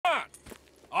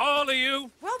All of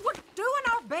you. Well, we're doing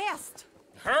our best.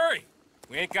 Hurry.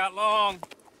 We ain't got long.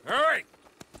 Hurry.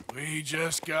 We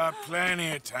just got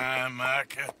plenty of time,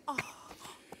 Micah.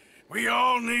 We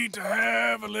all need to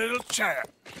have a little chat.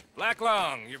 Black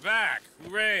Lung, you're back.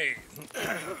 Hooray.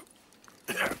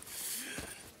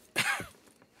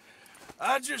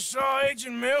 I just saw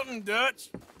Agent Milton, Dutch.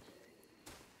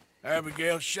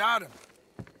 Abigail shot him.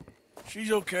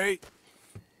 She's okay.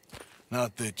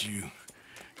 Not that you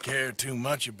care too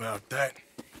much about that.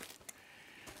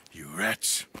 You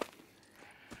rats.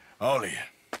 All of you.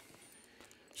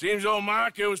 Seems old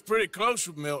Micah was pretty close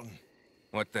with Milton.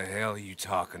 What the hell are you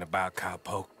talking about,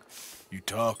 cowpoke? You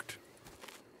talked.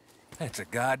 That's a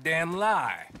goddamn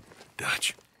lie.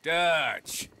 Dutch.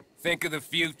 Dutch, think of the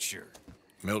future.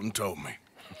 Milton told me.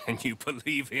 And you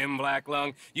believe him, Black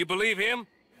Lung? You believe him?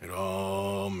 It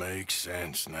all makes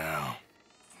sense now.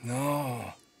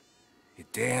 No,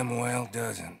 it damn well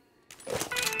doesn't.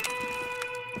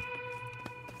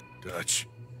 Dutch.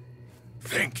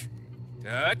 Think.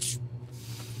 Dutch,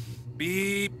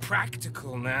 be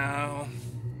practical now.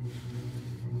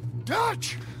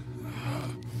 Dutch!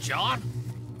 John?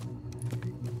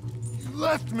 You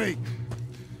left me!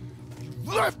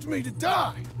 You left me to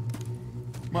die!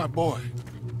 My boy,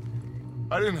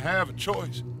 I didn't have a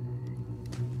choice.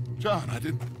 John, I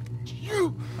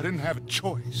didn't have a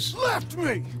choice. Left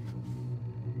me!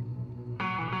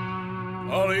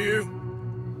 All of you,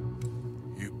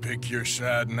 you pick your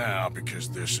side now because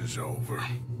this is over.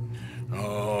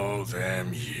 All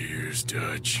them years,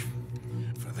 Dutch,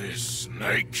 for this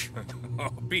snake. Oh,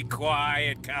 be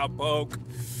quiet, cowpoke.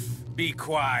 Be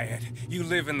quiet. You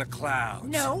live in the clouds.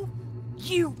 No,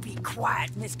 you be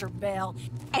quiet, Mr. Bell,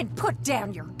 and put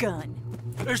down your gun.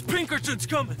 There's Pinkertons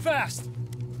coming, fast!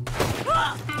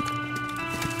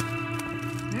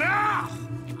 Now!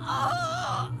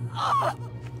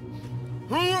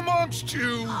 Who amongst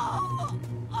you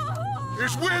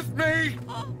is with me?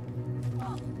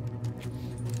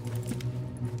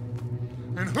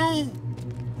 And who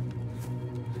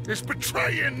is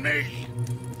betraying me?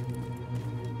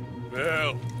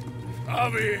 Well,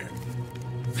 I'll be here.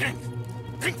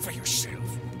 Think for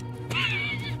yourself.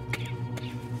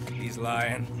 He's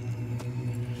lying.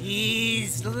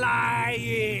 He's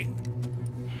lying!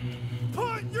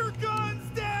 Put your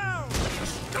guns down!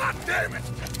 God damn it!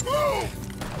 Move!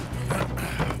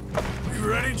 You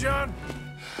ready, John?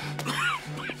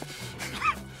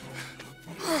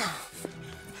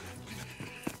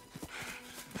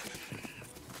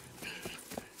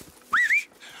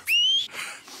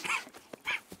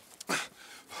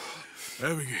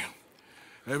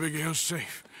 Abigail's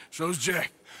safe. So's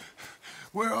Jack.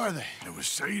 Where are they? It was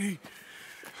Sadie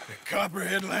at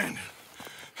Copperhead Landing.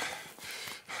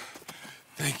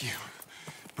 Thank you,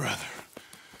 brother.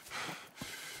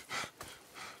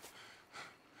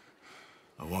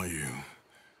 I want you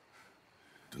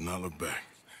to not look back.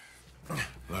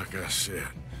 Like I said.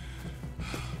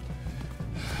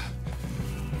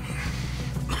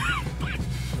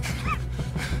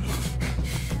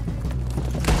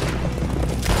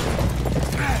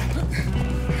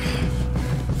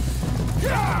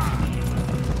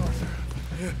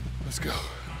 Let's go.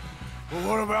 Well,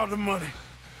 what about the money?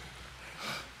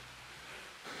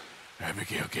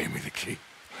 Abigail gave me the key.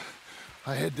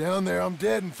 I head down there, I'm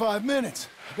dead in 5 minutes.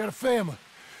 I got a family.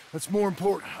 That's more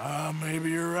important.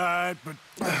 Maybe you're right, but...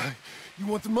 You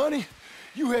want the money?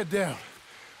 You head down.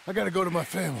 I gotta go to my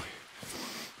family.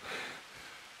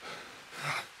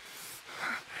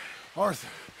 Arthur,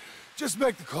 just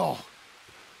make the call.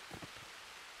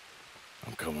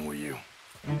 I'm coming with you.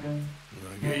 I'm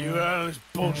gonna get you out of this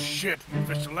bullshit if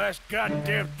it's the last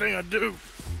goddamn thing I do.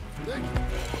 Thank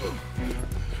you.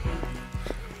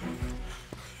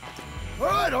 All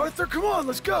right, Arthur, come on,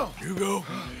 let's go. You go.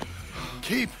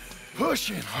 Keep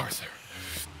pushing, Arthur.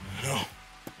 No.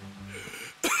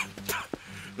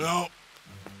 No.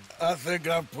 I think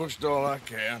I've pushed all I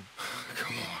can.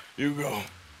 Come on. You go.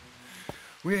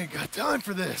 We ain't got time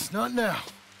for this, not now.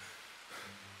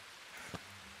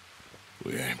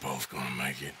 We ain't both gonna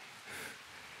make it.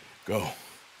 Go.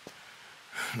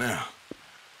 Now.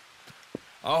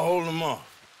 I'll hold them off.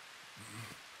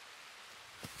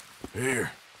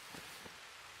 Here.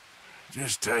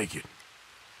 Just take it.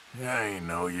 It ain't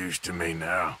no use to me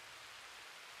now.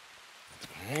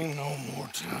 Ain't no more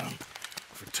time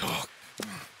for talk.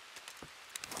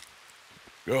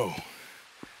 Go.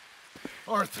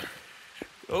 Arthur.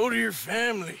 Go to your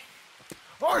family.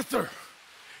 Arthur!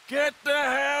 Get the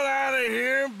hell out of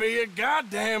here and be a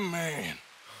goddamn man.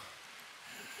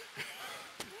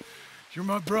 You're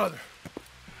my brother.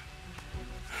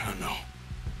 I know.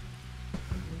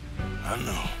 I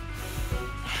know.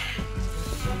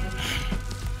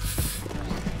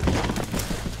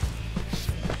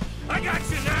 I got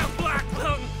you now, Black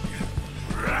Lung!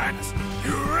 Rat!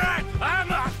 You rat!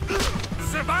 I'm a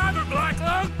survivor, Black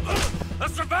Lung! A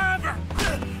survivor!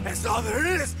 That's all there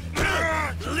is!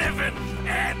 Living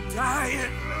and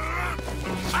dying!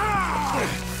 Ah!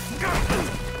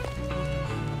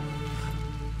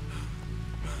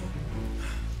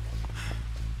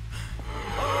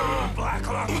 Oh, Black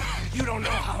Lung, you don't know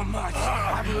how much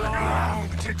I've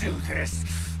longed to do this.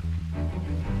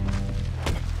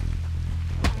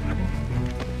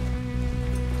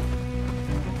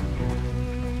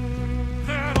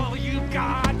 That all you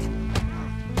got?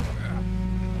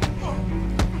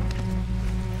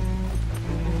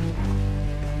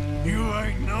 You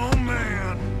ain't no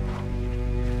man!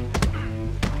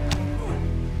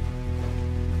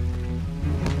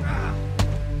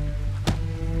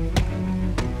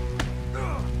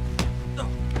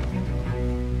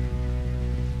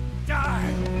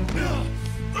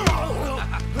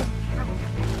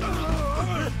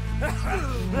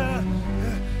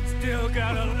 Still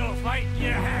got a little fight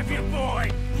you have, you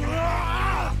boy.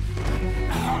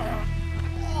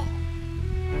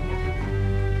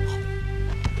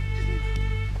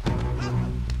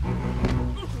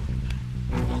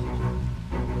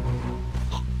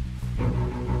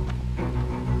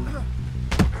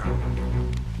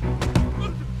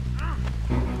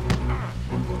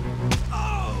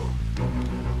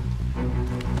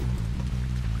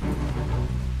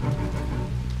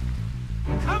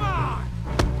 Come on!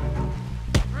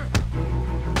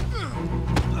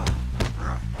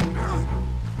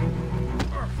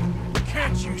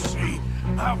 Can't you see?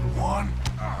 I've won.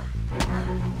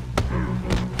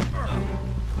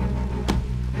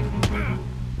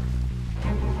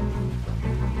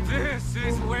 This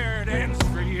is where it ends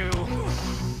for you.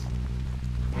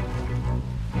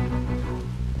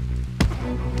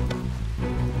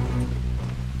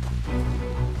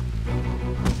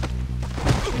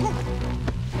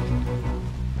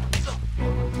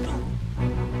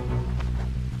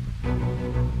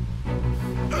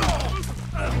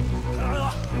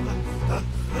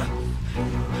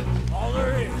 All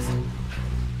there is,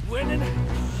 winning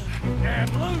and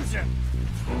losing.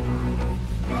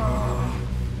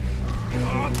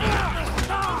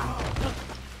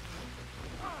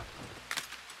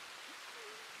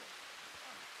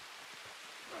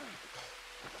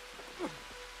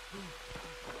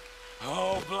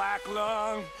 Oh, Black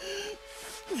Lung.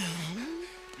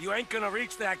 You ain't gonna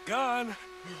reach that gun.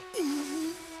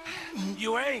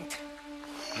 You ain't.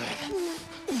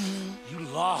 You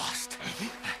lost,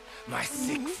 my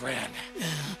sick friend.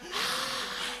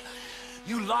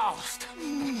 You lost.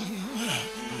 In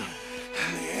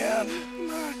the end,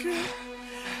 Micah,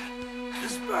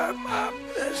 despite my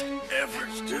best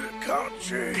efforts to the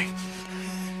contrary,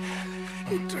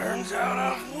 it turns out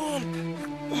I've won.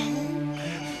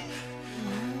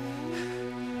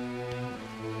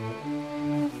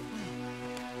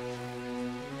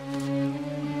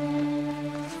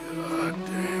 God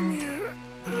damn you.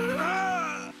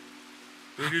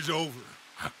 It is over.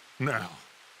 Now,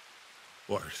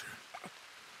 Arthur.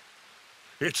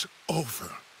 It's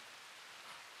over.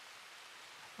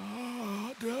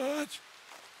 Oh, Dutch.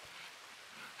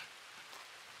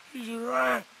 He's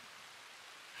right.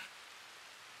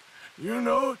 You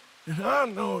know it, and I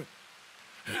know it.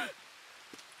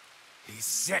 He's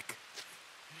sick.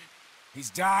 He's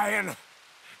dying.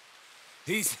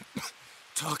 He's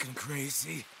talking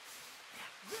crazy.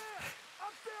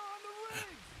 Up there on the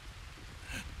ring!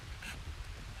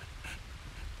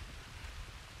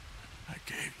 I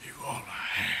gave you all I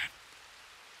had.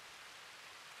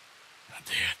 I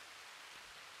did.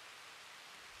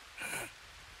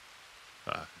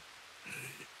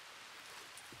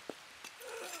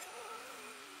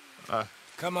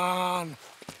 Come on.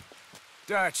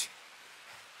 Dutch.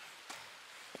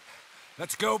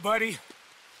 Let's go, buddy.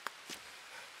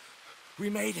 We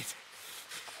made it.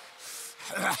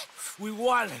 We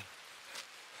won.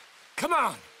 Come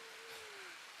on.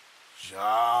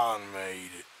 John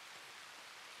made it.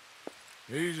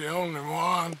 He's the only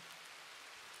one.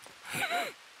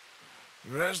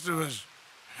 The rest of us...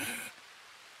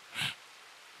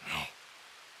 No.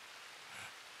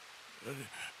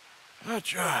 I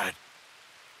tried.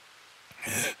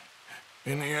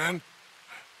 In the end,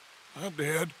 I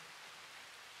did.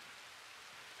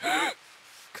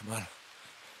 Come on.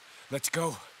 Let's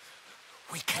go.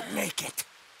 We can make it.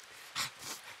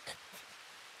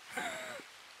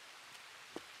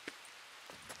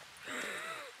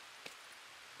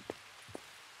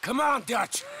 Come on,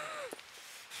 Dutch.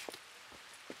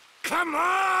 Come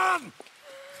on!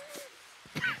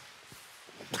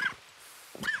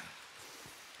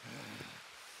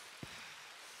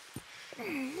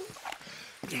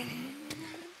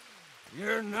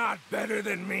 You're not better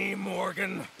than me,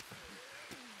 Morgan.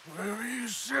 Whatever you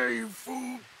say, you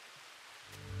fool.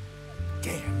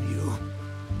 Damn you.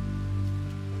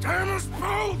 Damn us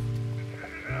both!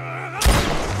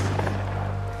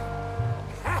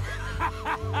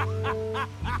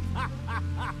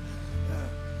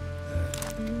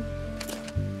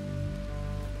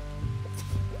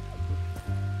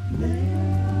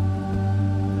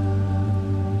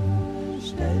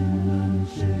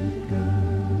 Stand